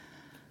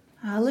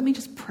Let me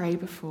just pray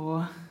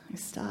before I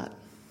start.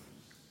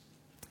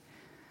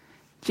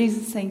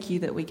 Jesus, thank you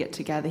that we get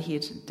to gather here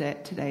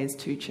today as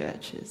two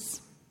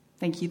churches.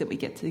 Thank you that we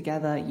get to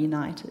gather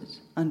united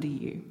under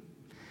you.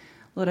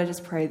 Lord, I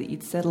just pray that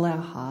you'd settle our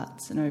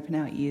hearts and open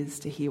our ears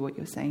to hear what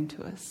you're saying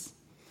to us.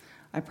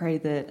 I pray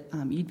that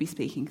you'd be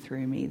speaking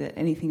through me, that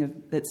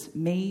anything that's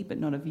me but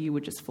not of you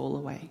would just fall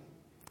away.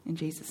 In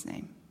Jesus'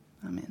 name,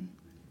 amen.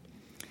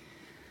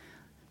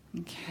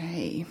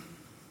 Okay.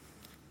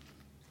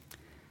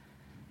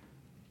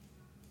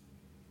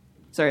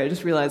 Sorry, I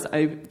just realised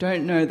I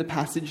don't know the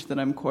passage that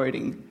I'm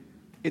quoting.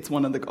 It's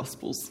one of the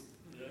Gospels.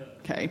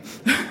 Okay.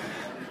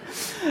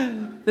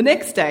 The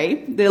next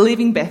day, they're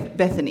leaving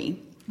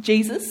Bethany.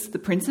 Jesus, the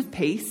Prince of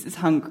Peace, is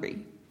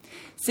hungry.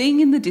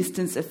 Seeing in the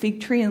distance a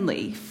fig tree and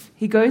leaf,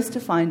 he goes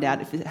to find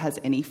out if it has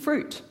any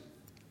fruit.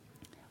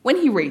 When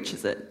he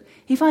reaches it,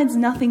 he finds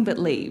nothing but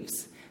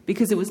leaves,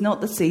 because it was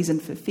not the season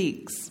for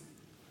figs.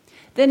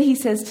 Then he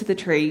says to the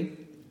tree,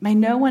 "May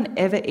no one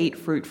ever eat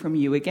fruit from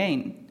you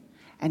again."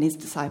 And his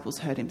disciples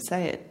heard him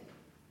say it.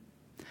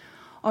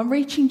 On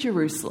reaching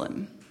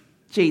Jerusalem,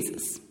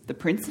 Jesus, the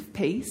Prince of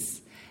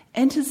Peace,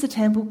 enters the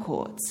temple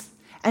courts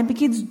and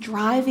begins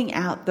driving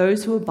out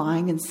those who are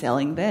buying and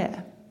selling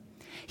there.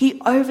 He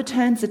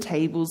overturns the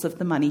tables of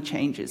the money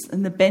changers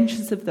and the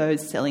benches of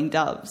those selling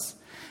doves,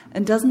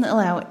 and doesn't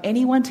allow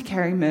anyone to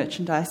carry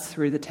merchandise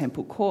through the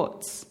temple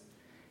courts.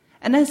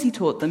 And as he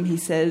taught them, he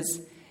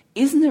says,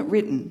 "Isn't it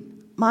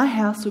written, 'My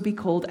house will be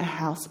called a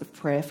house of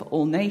prayer for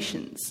all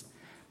nations'?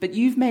 But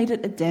you've made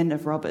it a den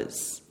of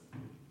robbers."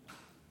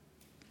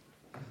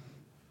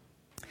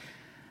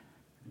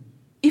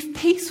 If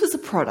peace was a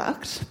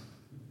product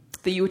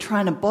that you were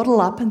trying to bottle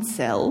up and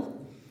sell,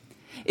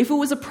 if it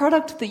was a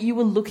product that you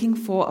were looking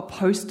for a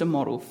poster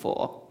model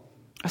for,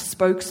 a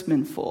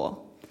spokesman for,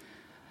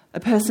 a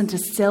person to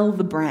sell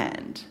the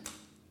brand,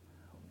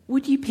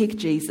 would you pick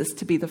Jesus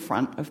to be the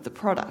front of the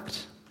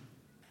product?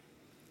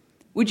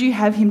 Would you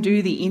have him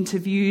do the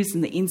interviews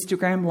and the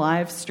Instagram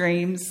live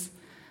streams?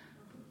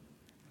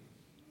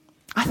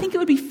 I think it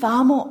would be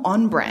far more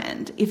on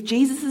brand if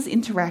Jesus'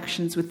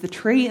 interactions with the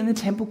tree and the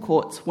temple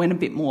courts went a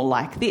bit more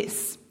like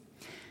this.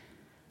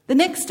 The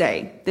next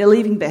day, they're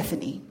leaving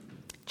Bethany.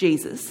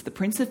 Jesus, the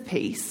Prince of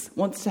Peace,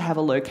 wants to have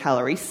a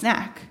low-calorie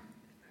snack.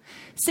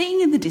 Seeing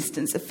in the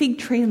distance a fig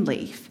tree and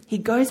leaf, he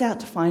goes out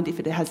to find if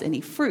it has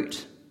any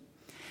fruit.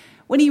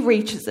 When he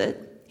reaches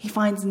it, he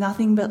finds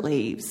nothing but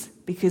leaves,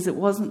 because it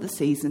wasn't the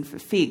season for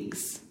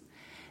figs.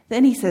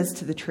 Then he says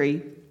to the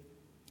tree,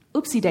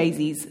 "Oopsie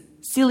daisies,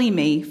 silly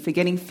me,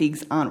 forgetting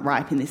figs aren't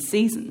ripe in this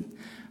season.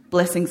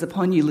 Blessings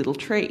upon you, little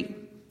tree."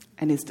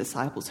 And his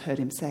disciples heard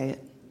him say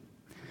it.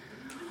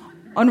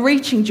 On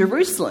reaching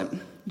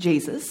Jerusalem,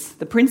 Jesus,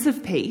 the Prince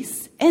of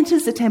Peace,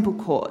 enters the temple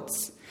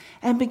courts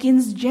and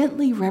begins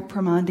gently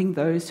reprimanding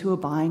those who are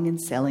buying and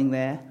selling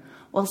there,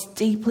 whilst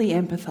deeply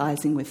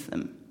empathising with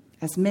them,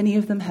 as many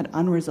of them had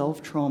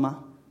unresolved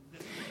trauma.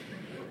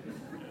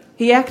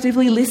 He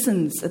actively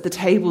listens at the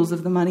tables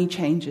of the money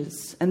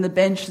changers and the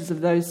benches of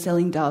those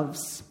selling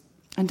doves,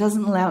 and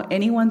doesn't allow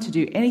anyone to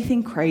do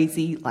anything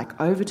crazy like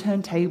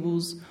overturn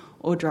tables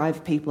or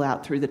drive people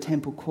out through the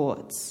temple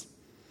courts.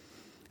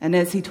 And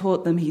as he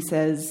taught them, he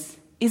says,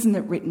 "Isn't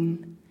it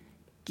written,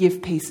 'Give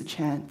peace a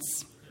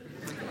chance'?"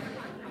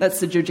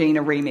 That's the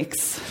Georgina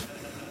remix.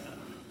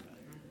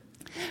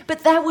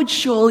 But that would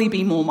surely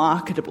be more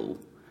marketable,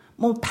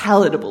 more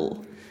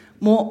palatable,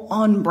 more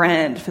on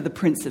brand for the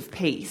Prince of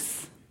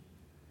Peace.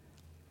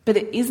 But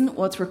it isn't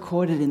what's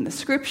recorded in the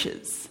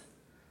scriptures.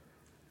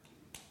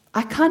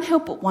 I can't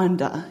help but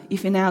wonder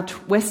if in our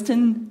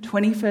Western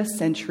 21st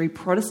century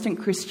Protestant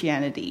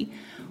Christianity,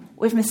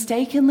 we've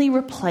mistakenly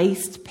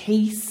replaced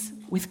peace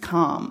with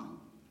calm,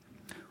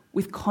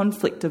 with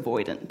conflict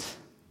avoidant,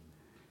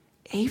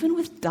 even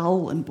with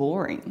dull and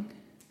boring.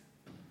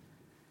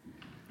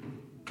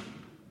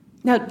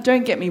 Now,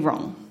 don't get me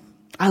wrong.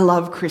 I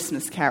love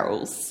Christmas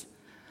carols.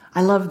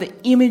 I love the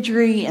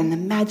imagery and the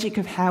magic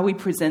of how we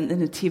present the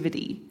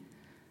nativity.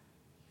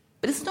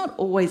 But it's not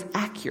always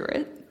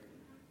accurate.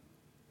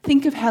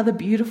 Think of how the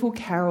beautiful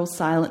carol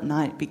Silent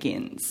Night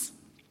begins.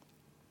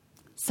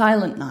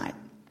 Silent night,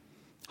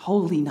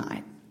 holy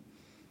night,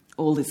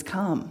 all is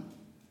calm,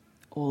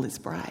 all is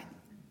bright.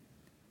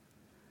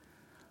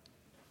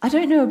 I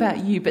don't know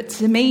about you, but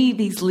to me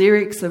these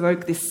lyrics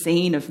evoke this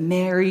scene of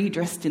Mary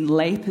dressed in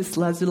lapis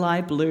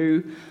lazuli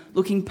blue,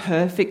 looking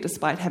perfect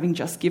despite having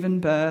just given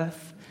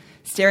birth,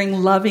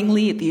 staring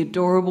lovingly at the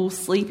adorable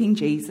sleeping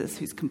Jesus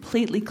who's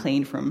completely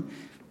clean from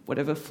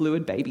whatever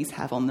fluid babies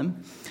have on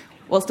them,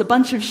 whilst a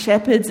bunch of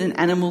shepherds and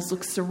animals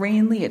look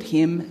serenely at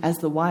him as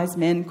the wise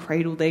men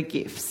cradle their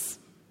gifts.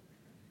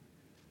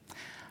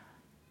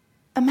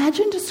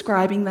 Imagine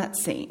describing that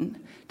scene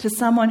to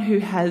someone who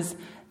has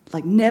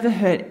never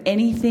heard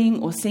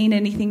anything or seen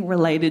anything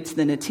related to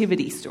the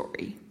nativity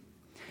story.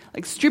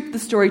 Strip the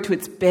story to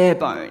its bare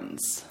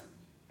bones.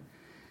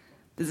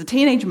 There's a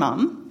teenage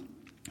mum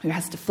who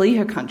has to flee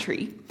her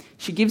country.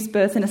 She gives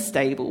birth in a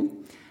stable.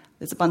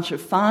 There's a bunch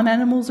of farm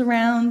animals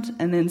around,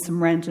 and then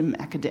some random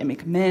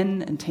academic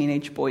men and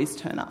teenage boys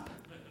turn up.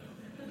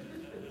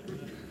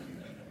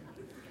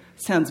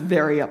 Sounds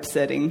very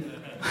upsetting.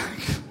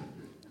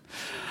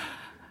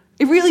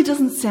 It really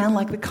doesn't sound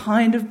like the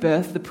kind of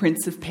birth the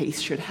Prince of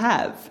Peace should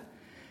have.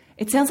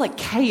 It sounds like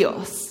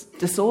chaos,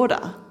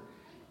 disorder,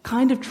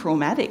 kind of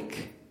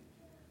traumatic.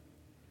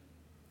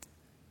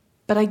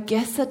 But I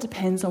guess that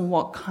depends on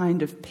what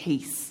kind of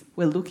peace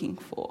we're looking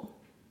for.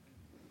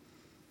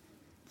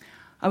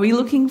 Are we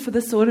looking for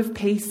the sort of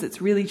peace that's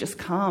really just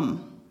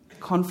calm,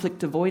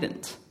 conflict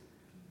avoidant,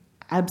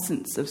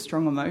 absence of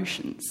strong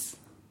emotions?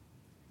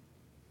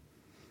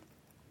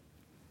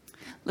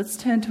 Let's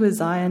turn to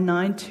Isaiah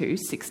 9:2,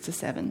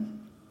 6-7.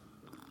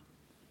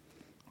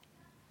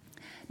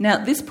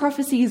 Now, this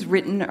prophecy is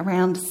written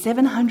around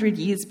 700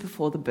 years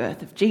before the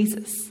birth of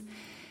Jesus.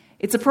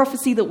 It's a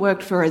prophecy that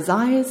worked for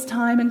Isaiah's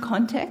time and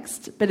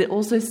context, but it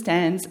also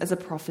stands as a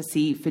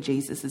prophecy for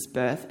Jesus'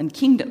 birth and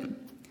kingdom.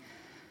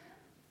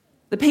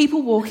 The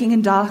people walking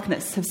in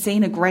darkness have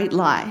seen a great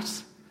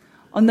light.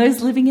 On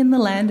those living in the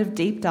land of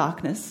deep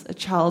darkness,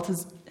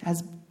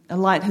 a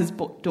light has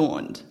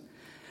dawned.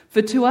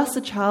 For to us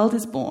a child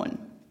is born,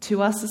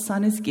 to us a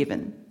son is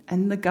given,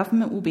 and the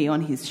government will be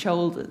on his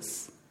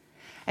shoulders.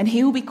 And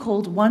he will be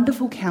called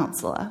Wonderful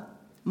Counselor,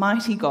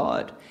 Mighty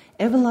God,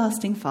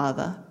 Everlasting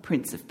Father,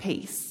 Prince of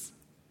Peace.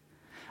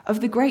 Of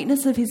the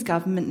greatness of his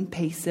government and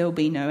peace there will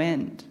be no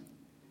end.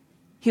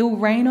 He will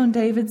reign on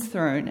David's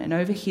throne and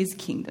over his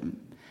kingdom,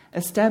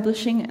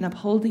 establishing and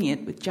upholding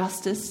it with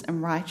justice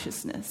and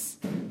righteousness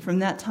from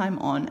that time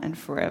on and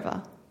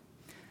forever.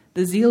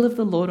 The zeal of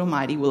the Lord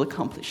Almighty will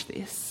accomplish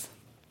this.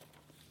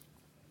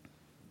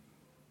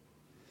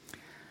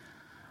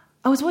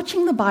 I was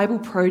watching the Bible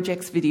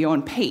Project's video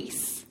on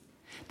peace.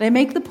 They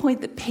make the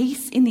point that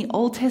peace in the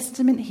Old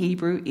Testament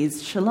Hebrew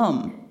is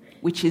shalom,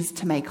 which is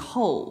to make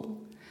whole.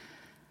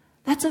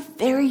 That's a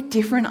very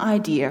different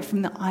idea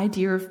from the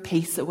idea of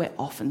peace that we're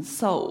often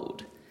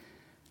sold.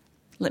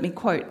 Let me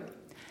quote.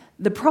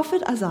 The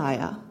prophet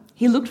Isaiah,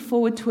 he looked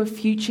forward to a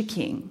future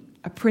king,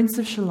 a prince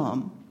of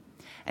shalom,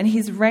 and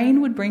his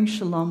reign would bring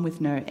shalom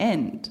with no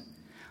end,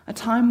 a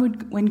time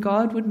when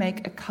God would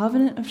make a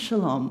covenant of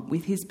shalom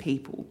with his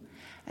people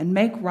and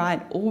make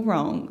right all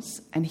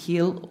wrongs and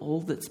heal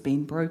all that's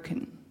been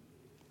broken.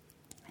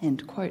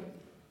 End quote.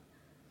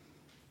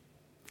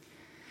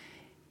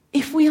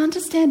 If we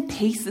understand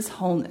peace as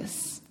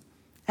wholeness,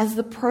 as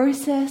the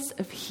process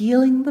of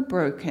healing the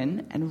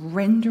broken and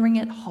rendering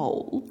it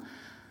whole,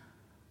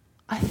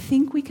 I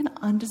think we can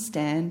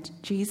understand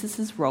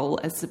Jesus' role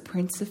as the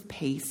Prince of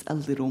Peace a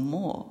little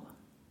more.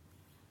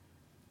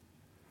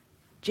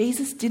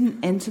 Jesus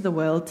didn't enter the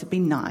world to be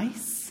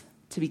nice,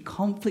 to be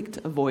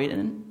conflict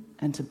avoidant,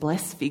 and to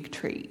bless fig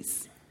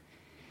trees.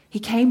 He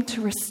came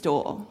to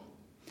restore,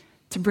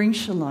 to bring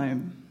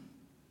shalom,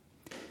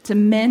 to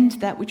mend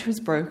that which was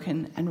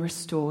broken and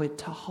restore it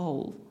to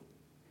whole,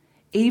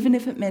 even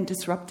if it meant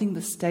disrupting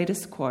the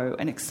status quo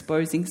and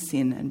exposing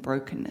sin and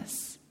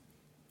brokenness.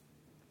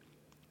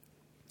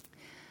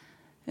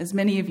 As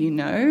many of you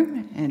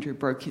know, Andrew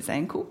broke his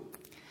ankle.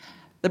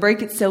 The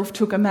break itself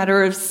took a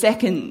matter of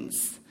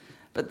seconds,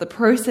 but the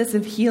process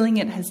of healing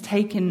it has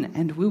taken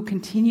and will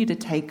continue to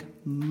take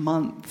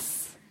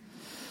months.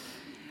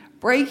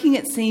 Breaking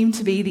it seemed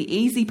to be the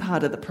easy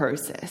part of the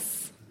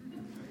process.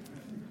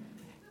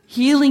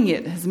 Healing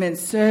it has meant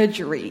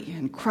surgery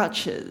and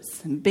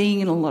crutches and being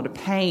in a lot of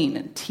pain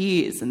and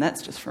tears, and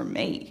that's just from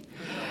me.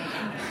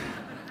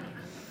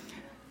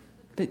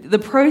 The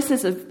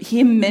process of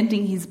him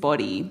mending his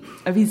body,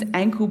 of his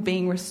ankle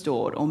being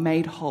restored or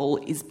made whole,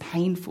 is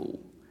painful.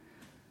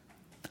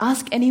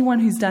 Ask anyone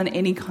who's done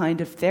any kind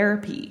of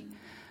therapy.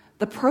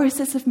 The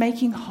process of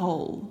making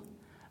whole,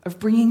 of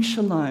bringing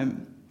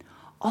shalom,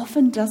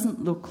 often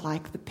doesn't look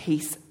like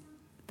peace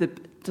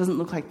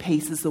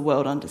as the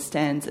world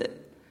understands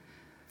it.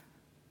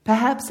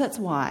 Perhaps that's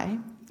why,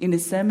 in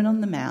his Sermon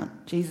on the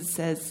Mount, Jesus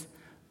says,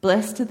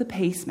 "Blessed are the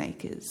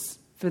peacemakers,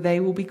 for they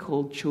will be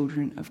called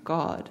children of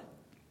God."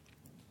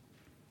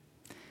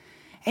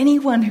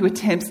 Anyone who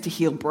attempts to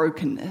heal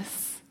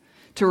brokenness,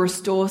 to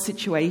restore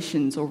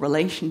situations or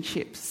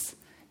relationships,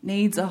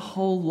 needs a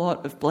whole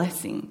lot of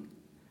blessing.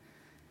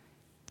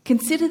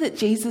 Consider that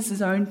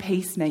Jesus' own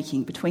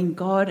peacemaking between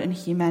God and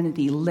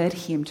humanity led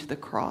him to the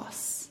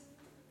cross.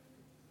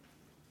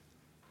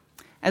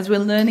 As we're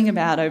learning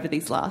about over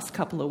these last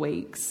couple of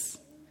weeks,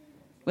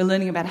 we're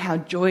learning about how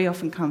joy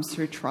often comes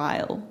through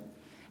trial,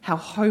 how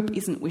hope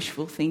isn't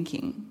wishful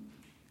thinking.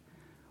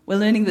 We're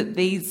learning that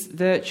these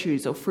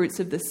virtues or fruits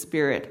of the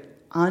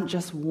Spirit aren't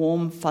just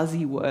warm,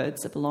 fuzzy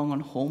words that belong on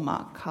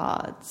Hallmark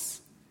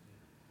cards.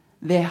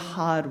 They're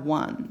hard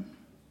won.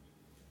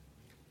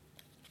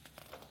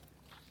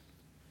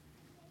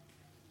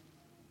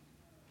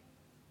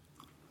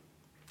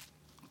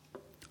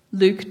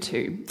 Luke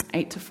 2,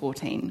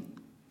 8-14.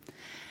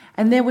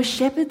 And there were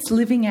shepherds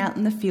living out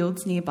in the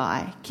fields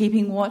nearby,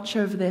 keeping watch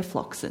over their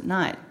flocks at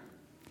night.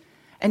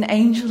 An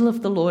angel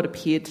of the Lord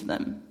appeared to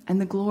them,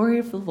 and the glory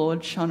of the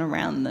Lord shone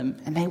around them,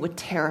 and they were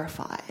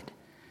terrified.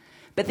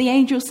 But the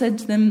angel said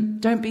to them,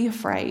 "Don't be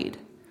afraid.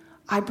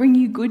 I bring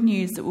you good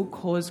news that will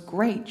cause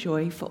great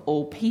joy for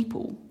all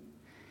people.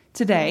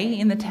 Today,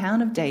 in the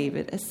town of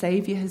David, a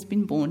Saviour has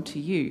been born to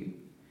you.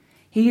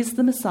 He is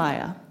the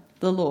Messiah,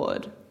 the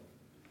Lord.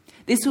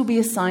 This will be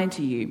a sign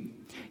to you.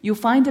 You'll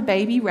find a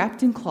baby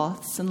wrapped in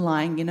cloths and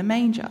lying in a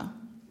manger."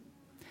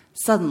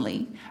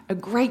 Suddenly, a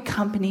great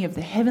company of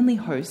the heavenly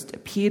host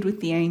appeared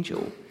with the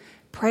angel,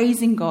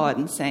 praising God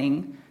and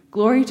saying,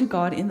 "Glory to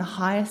God in the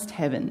highest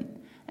heaven,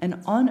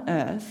 and on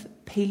earth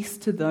peace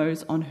to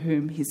those on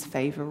whom his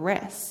favour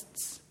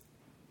rests."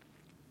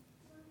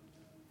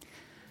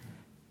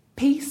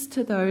 Peace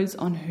to those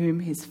on whom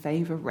his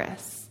favour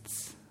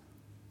rests.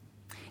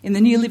 In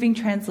the New Living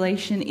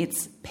Translation,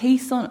 it's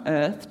peace on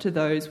earth to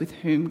those with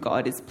whom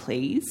God is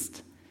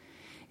pleased.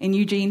 In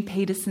Eugene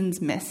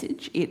Peterson's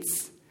Message,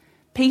 it's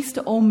peace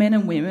to all men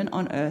and women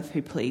on earth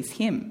who please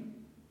him.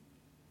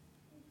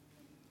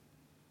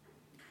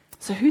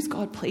 So who's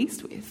God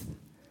pleased with?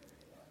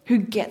 Who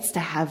gets to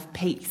have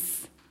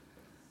peace?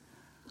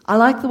 I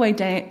like the way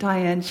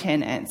Diane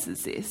Chen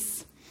answers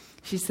this.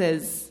 She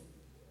says,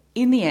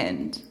 in the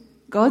end,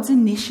 God's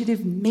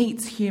initiative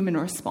meets human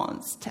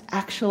response to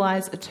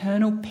actualize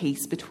eternal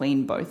peace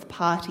between both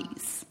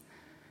parties.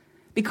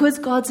 Because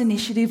God's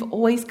initiative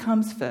always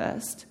comes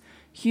first,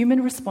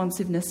 human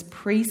responsiveness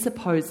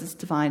presupposes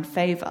divine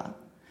favour.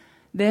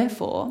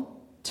 Therefore,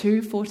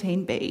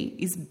 2:14b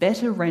is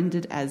better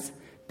rendered as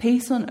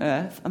peace on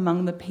earth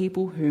among the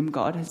people whom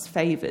God has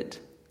favoured.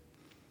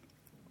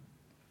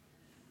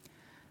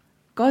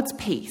 God's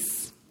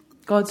peace,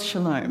 God's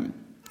shalom,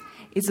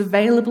 is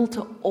available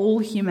to all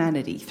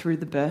humanity through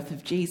the birth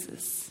of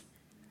Jesus.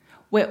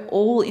 We're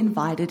all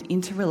invited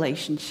into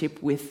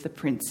relationship with the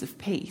Prince of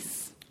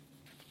Peace.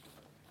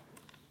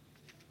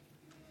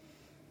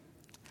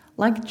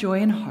 Like joy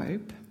and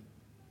hope,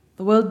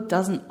 the world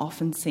doesn't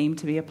often seem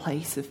to be a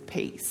place of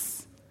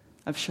peace,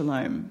 of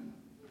shalom.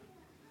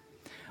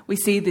 We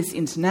see this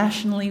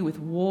internationally with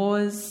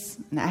wars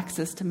and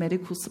access to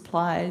medical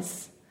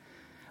supplies.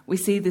 We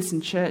see this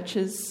in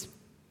churches.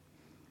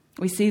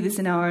 We see this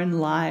in our own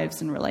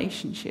lives and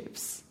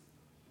relationships.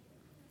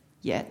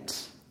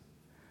 Yet,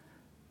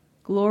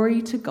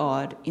 glory to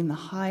God in the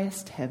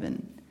highest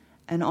heaven,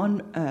 and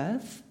on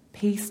earth,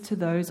 peace to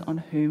those on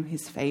whom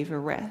his favour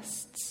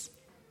rests.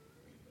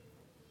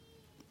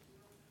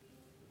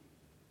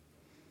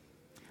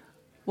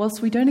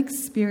 Whilst we don't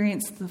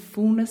experience the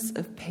fullness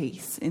of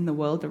peace in the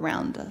world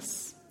around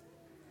us,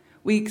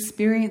 we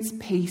experience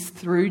peace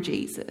through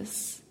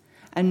Jesus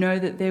and know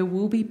that there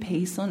will be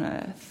peace on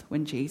earth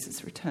when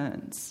Jesus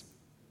returns.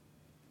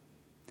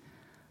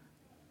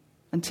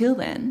 Until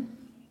then,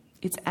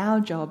 it's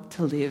our job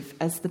to live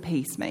as the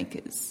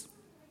peacemakers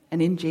and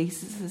in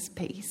Jesus'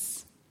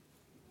 peace.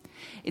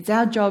 It's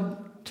our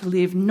job to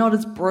live not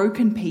as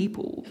broken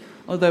people,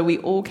 although we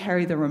all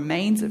carry the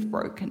remains of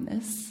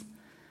brokenness,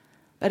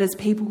 but as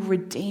people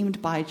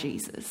redeemed by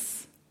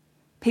Jesus,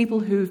 people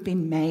who have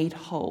been made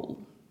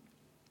whole.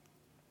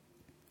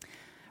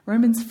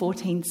 Romans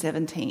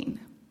 14:17.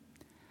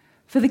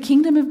 For the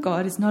kingdom of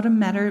God is not a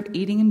matter of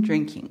eating and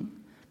drinking,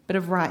 but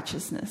of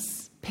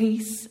righteousness,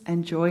 peace,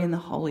 and joy in the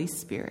Holy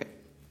Spirit.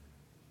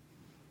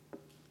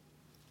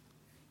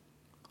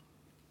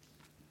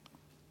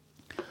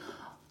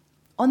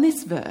 On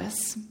this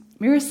verse,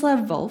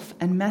 Miroslav Volf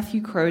and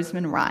Matthew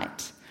Croasman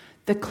write,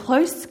 the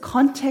close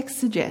context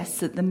suggests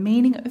that the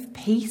meaning of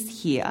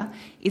peace here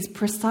is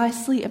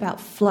precisely about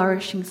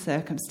flourishing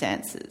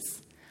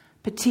circumstances,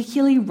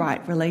 particularly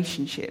right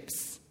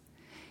relationships.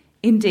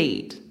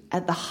 Indeed,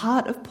 at the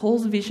heart of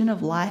Paul's vision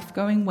of life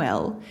going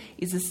well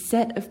is a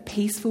set of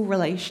peaceful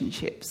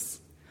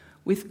relationships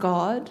with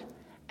God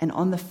and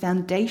on the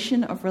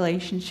foundation of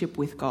relationship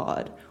with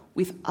God,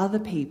 with other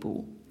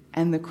people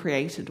and the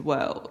created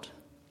world.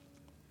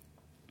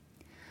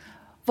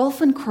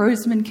 Volf and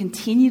Croasman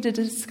continue to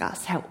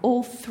discuss how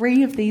all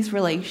three of these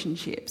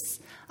relationships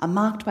are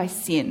marked by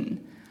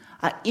sin,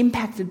 are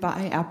impacted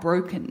by our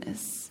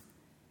brokenness,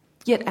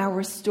 yet our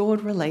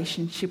restored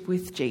relationship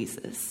with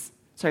Jesus,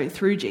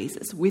 through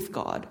Jesus, with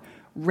God,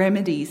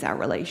 remedies our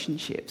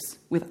relationships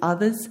with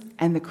others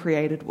and the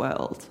created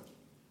world.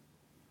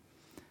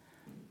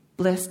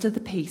 Blessed are the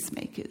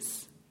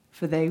peacemakers,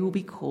 for they will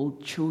be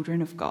called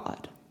children of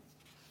God.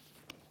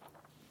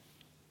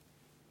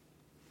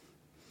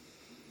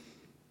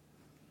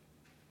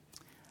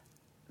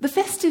 The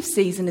festive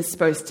season is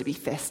supposed to be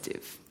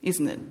festive,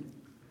 isn't it?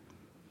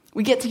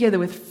 We get together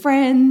with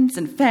friends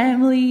and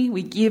family,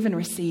 we give and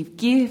receive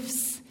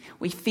gifts,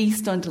 we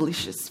feast on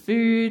delicious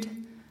food,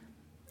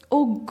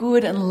 all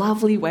good and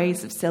lovely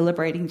ways of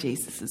celebrating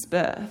Jesus'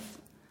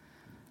 birth.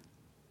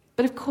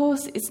 But of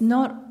course, it's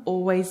not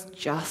always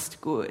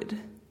just good.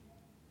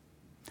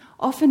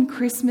 Often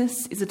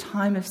Christmas is a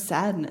time of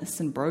sadness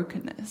and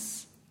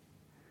brokenness.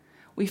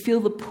 We feel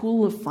the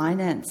pull of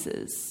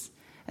finances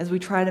as we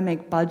try to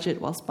make budget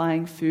whilst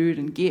buying food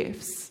and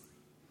gifts.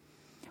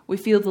 We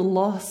feel the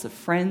loss of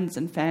friends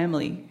and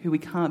family who we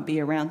can't be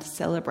around to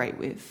celebrate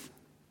with.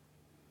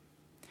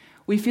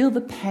 We feel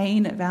the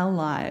pain of our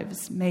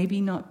lives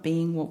maybe not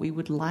being what we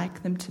would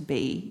like them to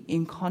be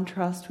in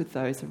contrast with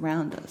those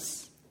around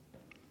us.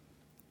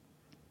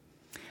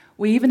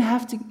 We even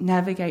have to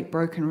navigate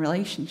broken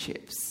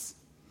relationships,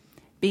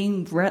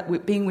 being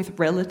with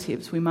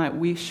relatives we might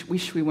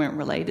wish we weren't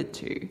related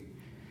to,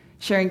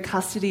 sharing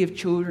custody of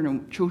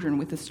children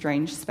with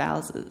estranged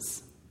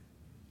spouses.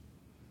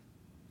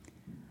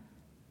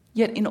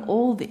 Yet in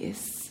all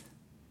this,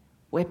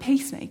 we're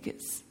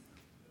peacemakers.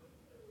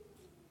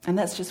 And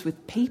that's just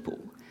with people.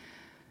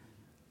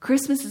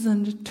 Christmas is a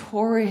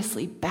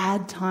notoriously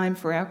bad time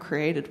for our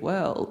created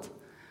world.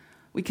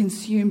 We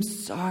consume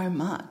so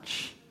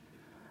much.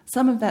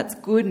 Some of that's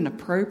good and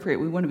appropriate.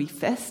 We want to be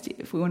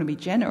festive. We want to be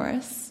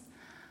generous.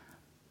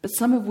 But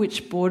some of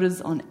which borders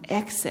on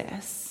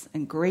excess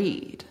and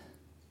greed.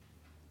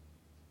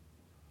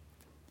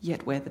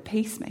 Yet we're the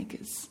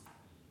peacemakers.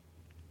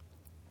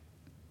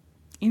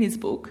 In his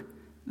book,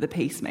 The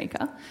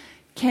Peacemaker,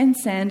 Ken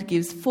Sand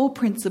gives 4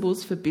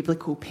 principles for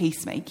biblical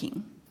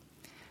peacemaking.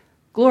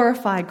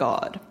 Glorify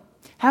God.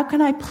 How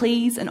can I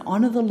please and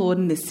honour the Lord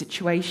in this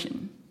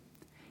situation?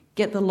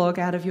 Get the log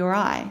out of your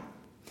eye.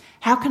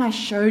 How can I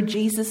show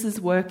Jesus'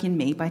 work in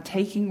me by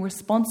taking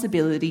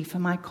responsibility for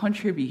my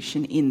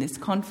contribution in this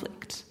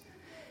conflict?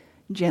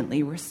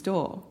 Gently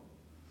restore.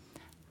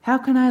 How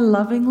can I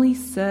lovingly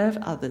serve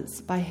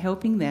others by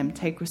helping them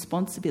take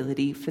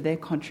responsibility for their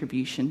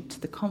contribution to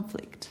the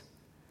conflict?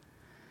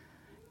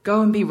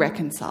 Go and be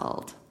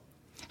reconciled.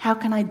 How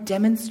can I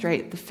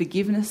demonstrate the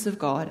forgiveness of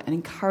God and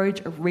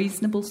encourage a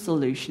reasonable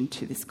solution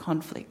to this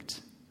conflict?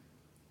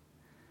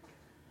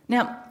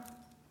 Now,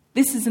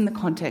 this is in the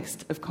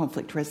context of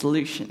conflict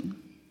resolution,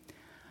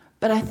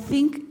 but I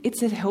think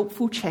it's a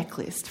helpful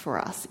checklist for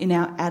us in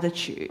our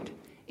attitude,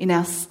 in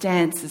our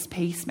stance as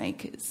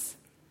peacemakers.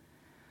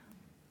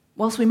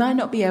 Whilst we might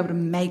not be able to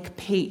make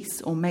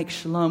peace or make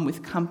shalom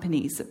with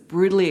companies that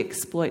brutally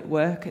exploit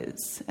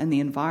workers and the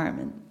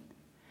environment,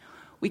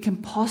 we can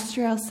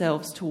posture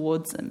ourselves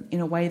towards them in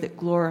a way that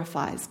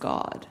glorifies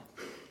God,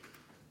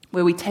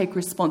 where we take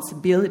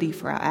responsibility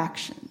for our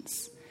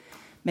actions.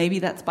 Maybe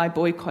that's by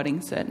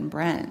boycotting certain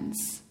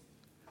brands.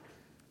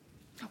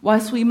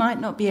 Whilst we might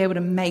not be able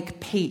to make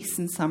peace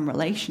in some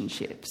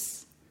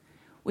relationships,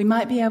 we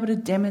might be able to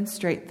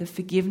demonstrate the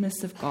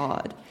forgiveness of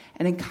God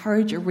and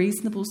encourage a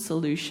reasonable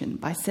solution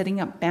by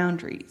setting up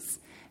boundaries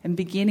and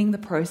beginning the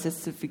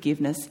process of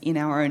forgiveness in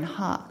our own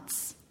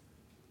hearts.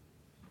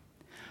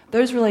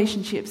 Those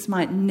relationships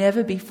might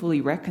never be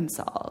fully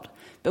reconciled,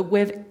 but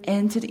we've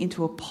entered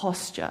into a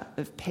posture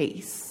of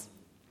peace.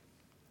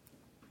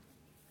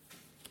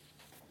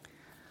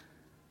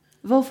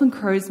 Wolf and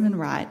Crozeman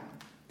write,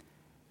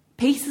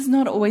 peace is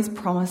not always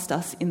promised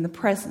us in the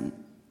present.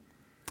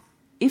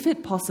 If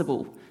it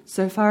possible,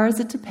 so far as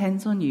it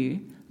depends on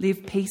you,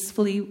 live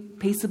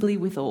peaceably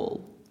with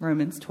all.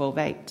 Romans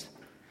 12:8.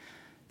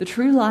 The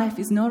true life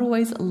is not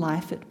always a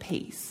life at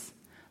peace,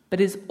 but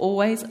is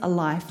always a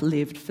life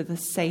lived for the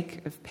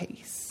sake of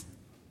peace.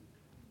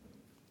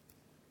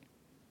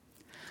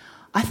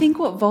 I think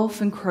what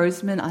Wolf and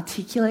Crozeman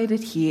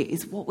articulated here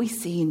is what we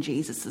see in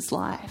Jesus'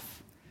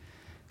 life.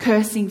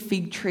 Cursing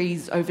fig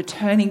trees,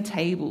 overturning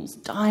tables,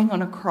 dying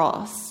on a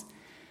cross.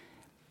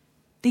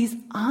 These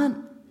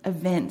aren't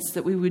events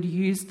that we would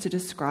use to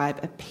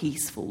describe a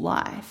peaceful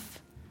life,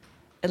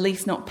 at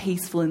least not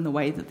peaceful in the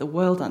way that the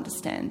world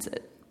understands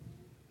it.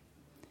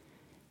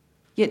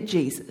 Yet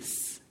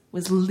Jesus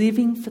was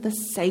living for the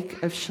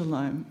sake of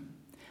shalom,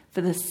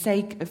 for the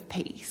sake of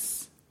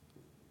peace,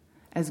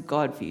 as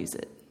God views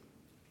it.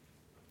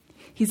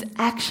 His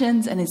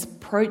actions and his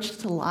approach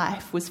to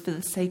life was for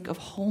the sake of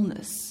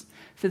wholeness,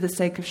 for the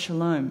sake of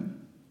shalom.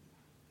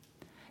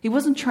 He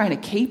wasn't trying to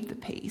keep the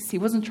peace. He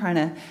wasn't trying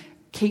to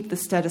keep the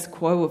status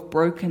quo of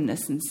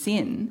brokenness and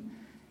sin.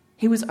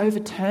 He was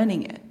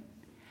overturning it.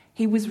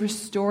 He was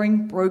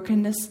restoring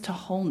brokenness to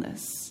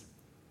wholeness,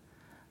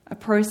 a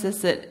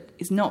process that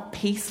is not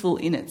peaceful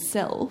in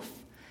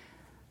itself,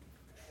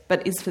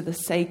 but is for the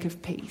sake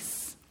of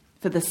peace,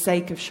 for the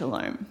sake of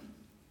shalom.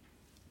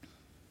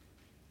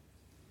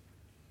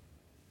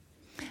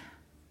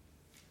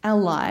 Our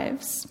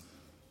lives,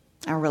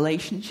 our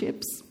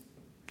relationships,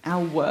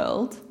 our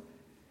world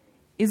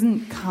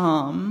isn't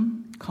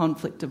calm,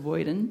 conflict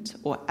avoidant,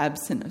 or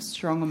absent of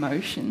strong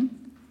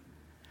emotion.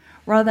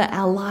 Rather,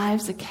 our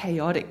lives are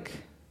chaotic,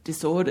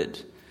 disordered,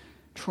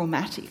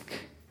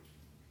 traumatic.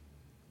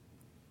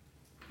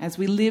 As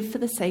we live for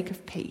the sake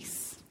of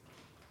peace,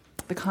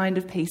 the kind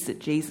of peace that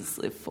Jesus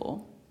lived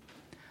for,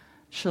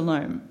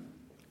 shalom,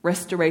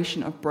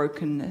 restoration of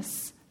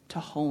brokenness to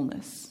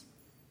wholeness.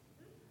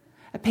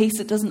 A peace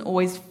that doesn't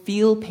always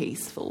feel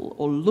peaceful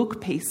or look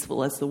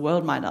peaceful as the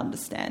world might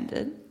understand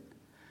it.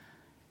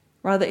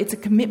 Rather, it's a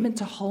commitment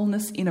to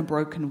wholeness in a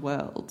broken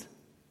world.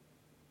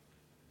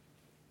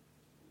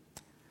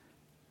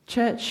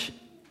 Church,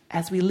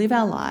 as we live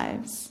our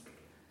lives,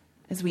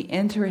 as we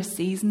enter a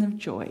season of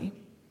joy,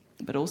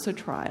 but also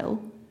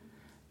trial,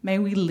 may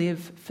we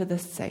live for the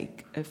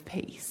sake of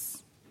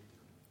peace.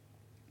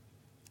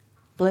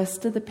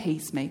 Blessed are the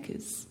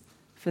peacemakers,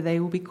 for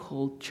they will be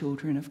called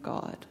children of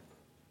God.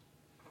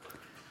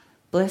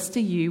 Blessed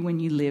are you when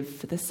you live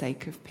for the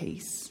sake of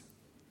peace,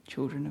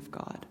 children of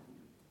God.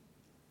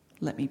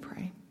 Let me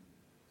pray.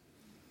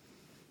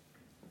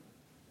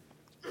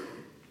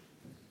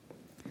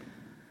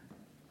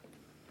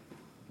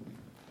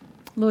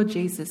 Lord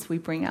Jesus, we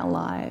bring our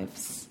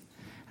lives,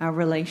 our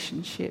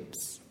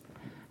relationships,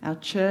 our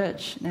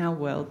church and our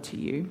world to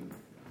you.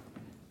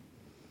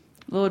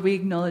 Lord, we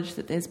acknowledge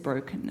that there's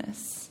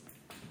brokenness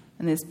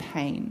and there's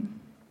pain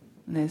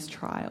and there's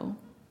trial.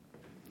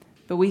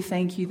 But we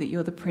thank you that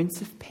you're the Prince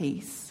of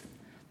Peace,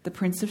 the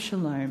Prince of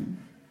Shalom,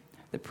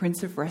 the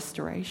Prince of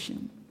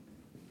Restoration.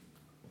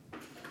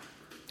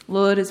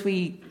 Lord, as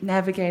we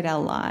navigate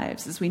our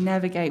lives, as we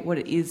navigate what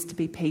it is to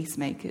be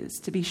peacemakers,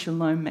 to be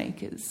shalom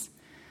makers,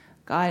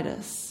 guide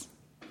us.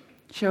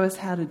 Show us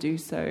how to do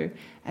so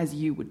as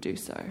you would do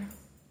so.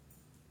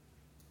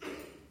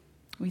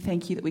 We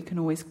thank you that we can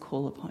always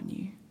call upon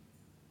you.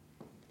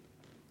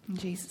 In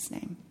Jesus'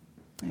 name,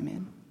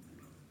 amen.